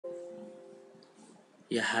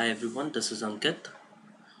Yeah, hi everyone, this is Ankit.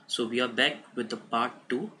 So we are back with the part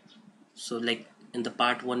 2. So like in the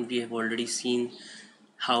part 1 we have already seen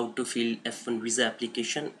how to fill F-1 visa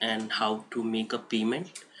application and how to make a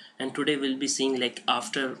payment. And today we'll be seeing like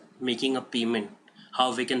after making a payment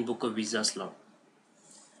how we can book a visa slot.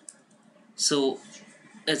 So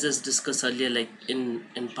as discussed earlier, like in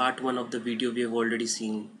part 1 of the video we have already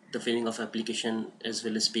seen the filling of application as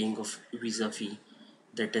well as paying of visa fee,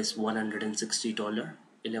 that is $160,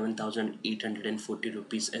 11,840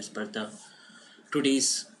 rupees as per the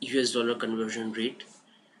today's US dollar conversion rate.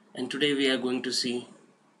 And today we are going to see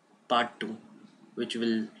part 2, which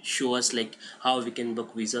will show us like how we can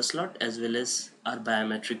book visa slot as well as our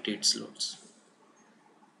biometric date slots.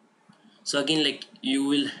 So again, like you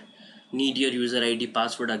will need your user ID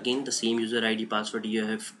password, again the same user ID password you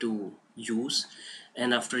have to use.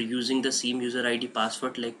 And after using the same user ID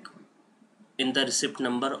password, like in the receipt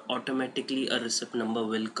number, automatically a receipt number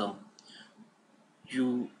will come.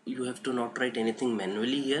 You have to not write anything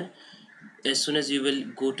manually here. As soon as you will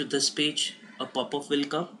go to this page, a pop-up will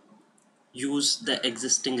come. Use the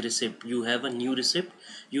existing receipt. You have a new receipt,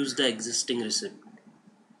 use the existing receipt.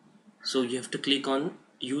 So you have to click on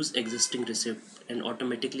use existing receipt and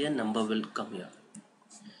automatically a number will come here.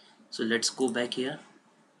 So let's go back here,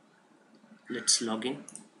 let's log in.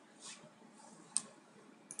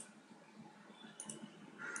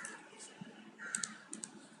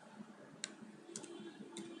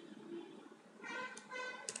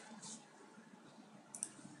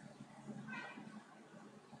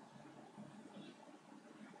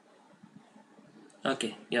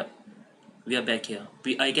 Okay, yeah, we are back here.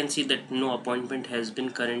 I can see that no appointment has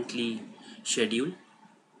been currently scheduled.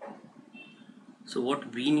 So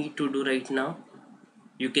what we need to do right now,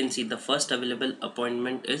 you can see the first available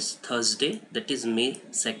appointment is Thursday, that is May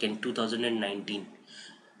 2nd 2019.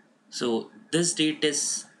 So this date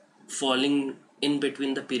is falling in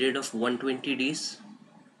between the period of 120 days.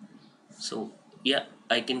 So yeah,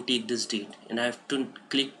 I can take this date and I have to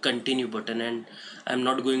click continue button, and I'm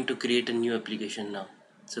not going to create a new application now.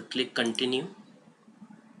 So click continue.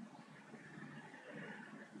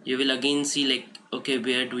 You will again see like, okay,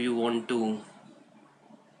 where do you want to,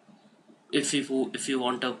 if you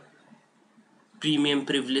want a premium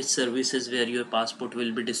privilege services where your passport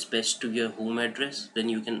will be dispatched to your home address, then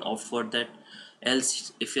you can opt for that.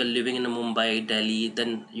 Else if you're living in a Mumbai, Delhi,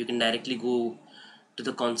 then you can directly go to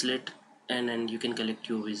the consulate and then you can collect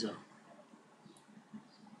your visa.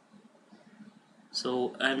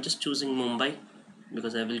 So I'm just choosing Mumbai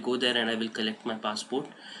because I will go there and I will collect my passport,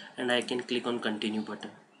 and I can click on continue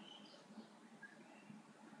button.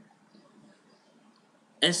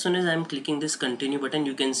 As soon as I'm clicking this continue button,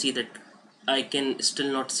 you can see that I can still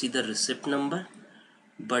not see the receipt number,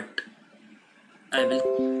 but I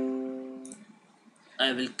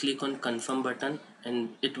will click on confirm button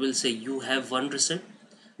and it will say you have one receipt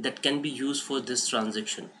that can be used for this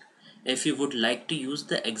transaction. If you would like to use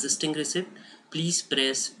the existing receipt, please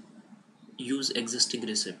press use existing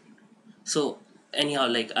receipt. So anyhow,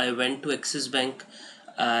 like I went to Axis Bank,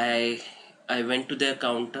 I went to their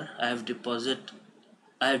counter, I have deposited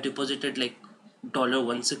like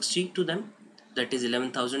 $160 to them, that is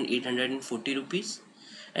 11,840 rupees.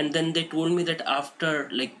 And then they told me that after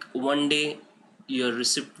like 1 day your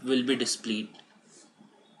receipt will be displayed.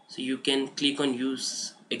 So you can click on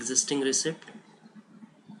use existing receipt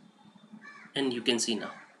and you can see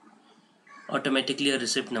now automatically a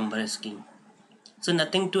receipt number is key. So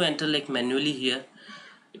nothing to enter like manually here,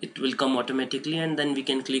 it will come automatically, and then we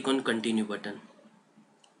can click on continue button.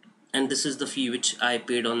 And this is the fee which I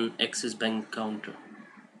paid on Axis Bank counter.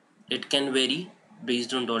 It can vary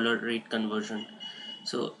based on dollar rate conversion.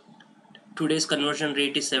 So today's conversion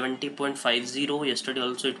rate is 70.50. Yesterday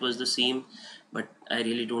also it was the same, but I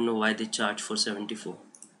really don't know why they charge for 74.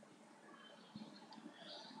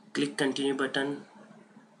 Click continue button.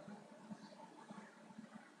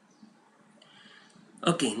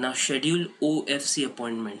 Okay, now schedule OFC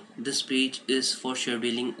appointment. This page is for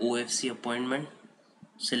scheduling OFC appointment.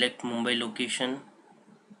 Select Mumbai location.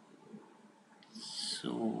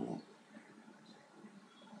 So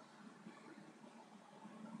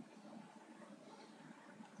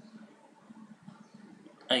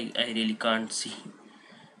I really can't see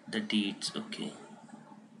the dates. Okay.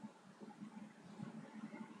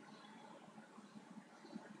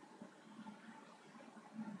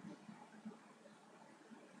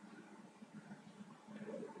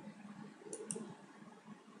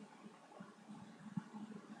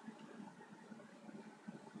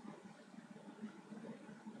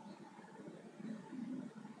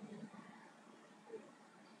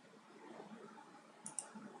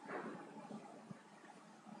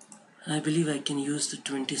 I believe I can use the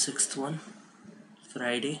 26th one,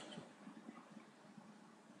 Friday.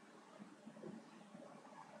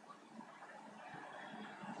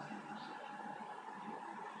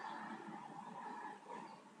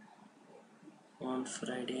 On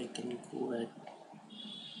Friday I can go at.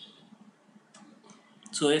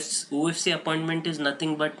 So if OFC appointment is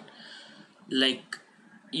nothing but like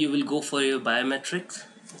you will go for your biometrics.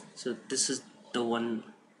 So this is the one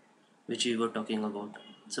which we were talking about.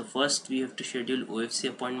 So first we have to schedule OFC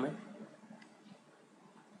appointment.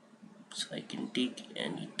 So I can take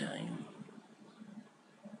any time.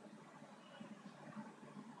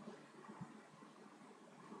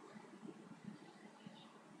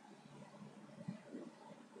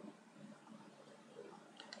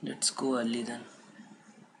 Let's go early then.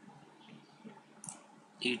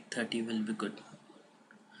 8:30 will be good.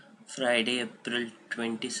 Friday, April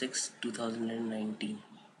 26, 2019.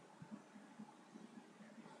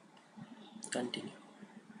 Continue.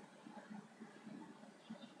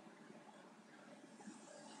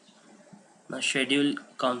 Now schedule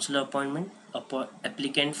consular appointment.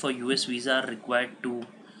 Applicant for US visa are required to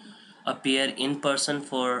appear in person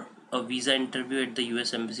for a visa interview at the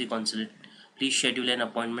US Embassy Consulate. Please schedule an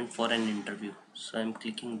appointment for an interview. So I'm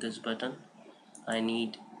clicking this button. I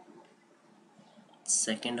need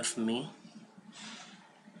 2nd of May.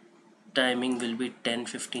 Timing will be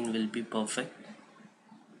 10:15 will be perfect.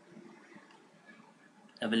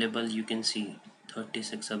 Available, you can see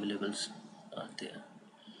 36 availables are there.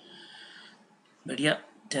 But yeah,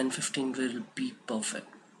 10:15 will be perfect.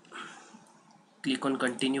 Click on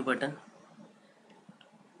continue button.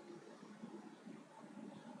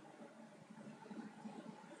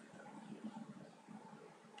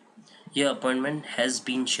 Your appointment has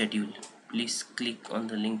been scheduled. Please click on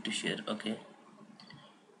the link to share. Okay.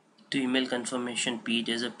 To email confirmation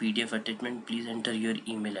page as a PDF attachment, please enter your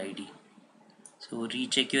email ID. So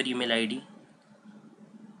recheck your email ID.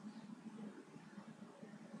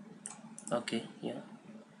 Okay, yeah.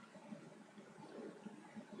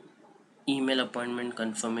 Email appointment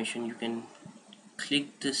confirmation. You can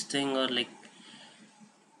click this thing or like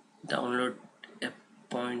download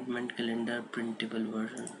appointment calendar printable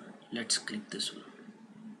version. Let's click this one.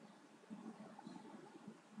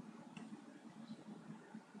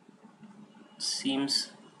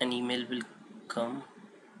 Seems an email will come.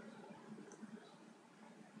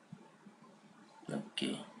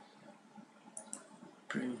 Okay,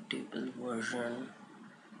 printable version.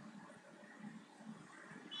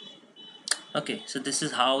 Okay, so this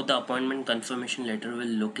is how the appointment confirmation letter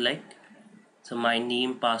will look like. So my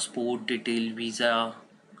name, passport detail, visa.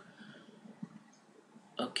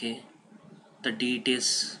 Okay, the date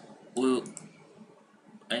is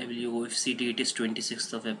I believe OFC date is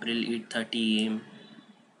 26th of April, 8:30 AM,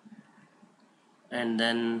 and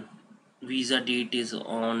then visa date is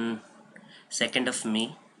on 2nd of May.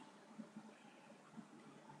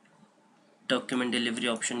 Document delivery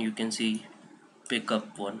option, you can see pick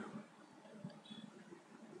up one,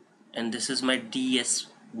 and this is my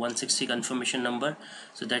DS160 confirmation number.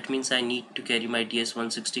 So that means I need to carry my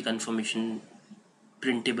DS160 confirmation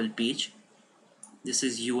printable page. This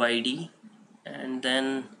is UID, and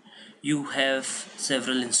then you have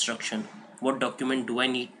several instruction. What document do I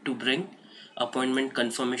need to bring? Appointment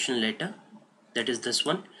confirmation letter, that is this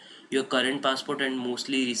one, your current passport and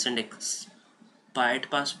mostly recent expired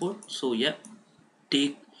passport. So yeah,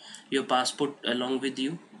 take your passport along with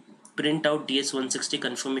you. Print out DS160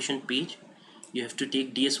 confirmation page. You have to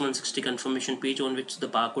take DS160 confirmation page on which the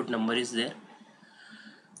barcode number is there.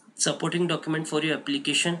 Supporting document for your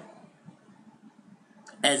application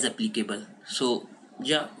as applicable. So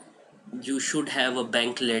yeah, you should have a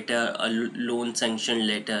bank letter, a loan sanction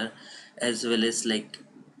letter, as well as like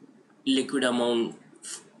liquid amount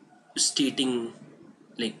stating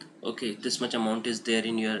like okay, this much amount is there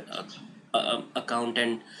in your account,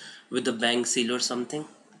 and with the bank seal or something.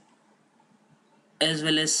 As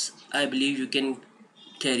well as I believe you can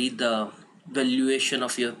carry the valuation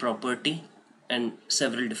of your property and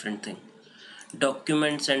several different things.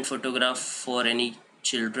 Documents and photograph for any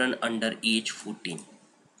children under age 14.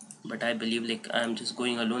 But I believe like I am just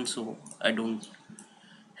going alone, so I don't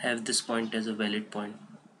have this point as a valid point.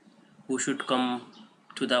 Who should come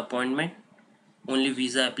to the appointment? Only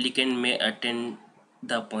visa applicant may attend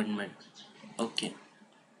the appointment. Okay,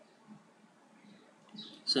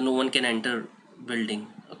 so no one can enter building.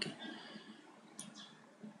 Okay,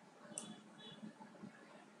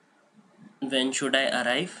 when should I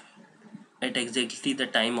arrive? At exactly the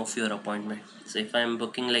time of your appointment. So if I am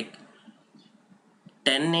booking like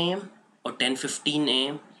 10 a.m. or 10:15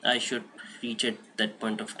 a.m., I should reach at that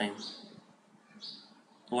point of time.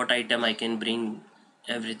 what item I can bring,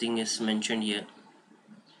 everything is mentioned here.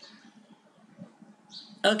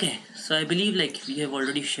 Okay, so I believe like we have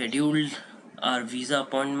already scheduled our visa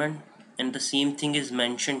appointment, and the same thing is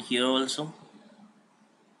mentioned here also.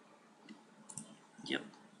 Yep,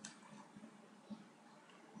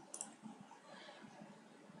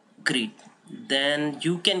 great. Then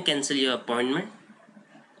you can cancel your appointment,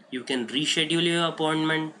 you can reschedule your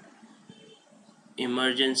appointment,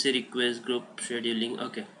 emergency request group scheduling.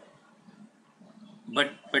 Okay,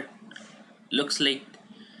 but looks like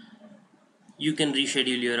you can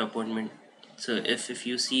reschedule your appointment. So if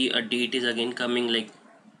you see a date is again coming, like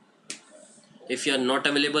if you are not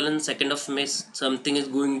available on 2nd of May, something is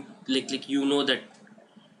going like you know that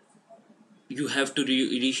you have to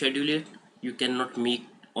reschedule it, you cannot meet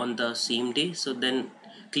on the same day, so then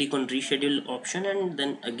click on reschedule option and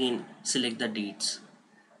then again select the dates.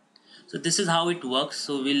 So this is how it works.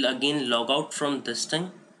 So we'll again log out from this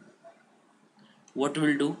thing. What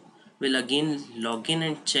we'll do, we'll again log in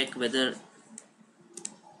and check whether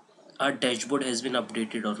our dashboard has been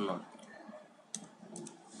updated or not.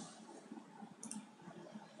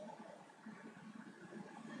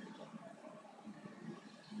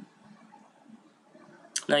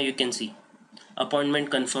 Now you can see appointment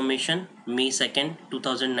confirmation May 2nd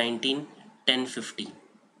 2019 10:50.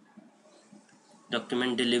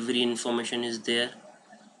 Document delivery information is there.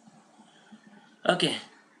 Okay,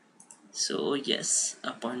 so yes,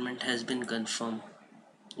 appointment has been confirmed.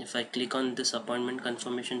 If I click on this appointment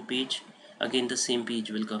confirmation page, again the same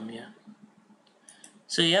page will come here.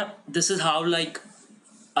 So yeah, this is how like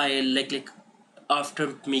I like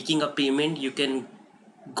after making a payment, you can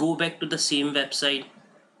go back to the same website,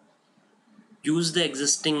 use the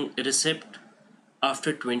existing receipt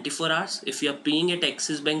after 24 hours. If you are paying at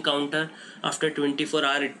Axis Bank counter, after 24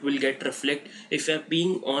 hours it will get reflect. If you are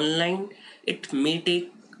paying online, it may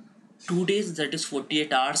take 2 days, that is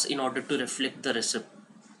 48 hours, in order to reflect the receipt.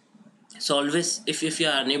 So always if you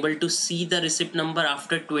are unable to see the receipt number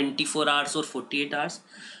after 24 hours or 48 hours,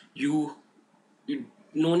 you, you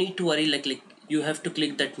no need to worry, like you have to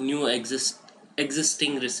click that new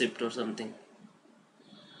existing receipt or something.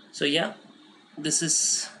 So yeah, this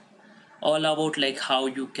is all about like how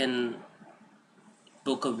you can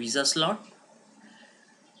book a visa slot.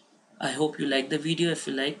 I hope you like the video. If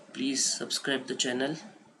you like, please subscribe the channel,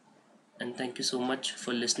 and thank you so much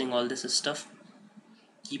for listening all this stuff.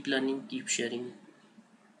 Keep learning, keep sharing.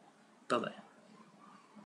 Bye bye.